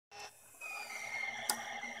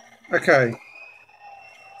Okay,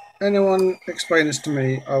 anyone explain this to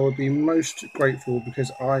me, I would be most grateful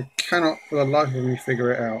because I cannot for the life of me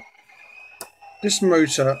figure it out. This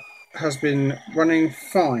motor has been running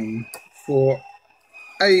fine for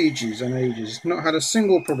ages and ages, not had a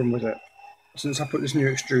single problem with it since I put this new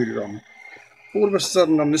extruder on. All of a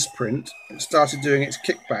sudden on this print, it started doing its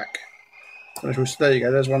kickback. There you go,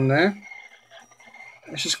 there's one there.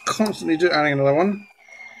 It's just constantly adding another one.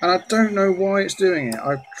 And I don't know why it's doing it.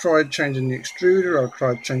 I've tried changing the extruder, I've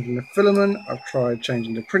tried changing the filament, I've tried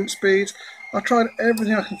changing the print speed, I've tried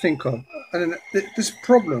everything I can think of. And this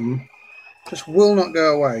problem just will not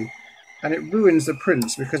go away. And it ruins the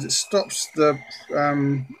prints because it stops the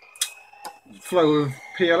flow of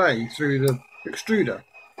PLA through the extruder.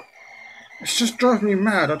 It's just driving me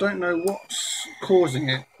mad. I don't know what's causing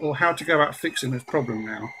it or how to go about fixing this problem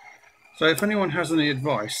now. So if anyone has any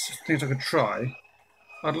advice, things I could try,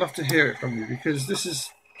 I'd love to hear it from you, because this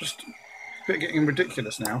is just a bit getting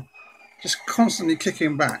ridiculous now. Just constantly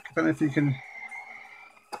kicking back. I don't know if you can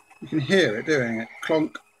hear it doing it.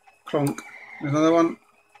 Clonk, clonk. There's another one.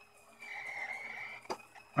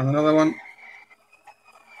 And another one.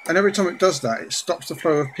 And every time it does that, it stops the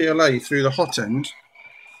flow of PLA through the hot end,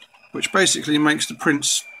 which basically makes the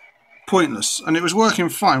prints pointless. And it was working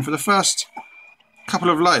fine for the first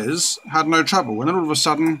couple of layers, had no trouble, and then all of a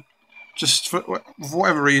sudden, just for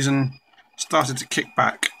whatever reason, started to kick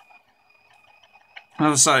back. And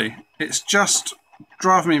as I say, it's just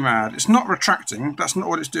driving me mad. It's not retracting, that's not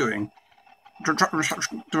what it's doing.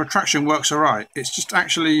 The retraction works alright. It's just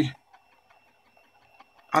actually,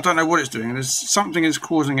 I don't know what it's doing. Something is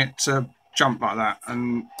causing it to jump like that,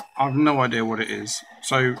 and I've no idea what it is.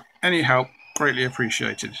 So any help, greatly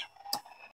appreciated.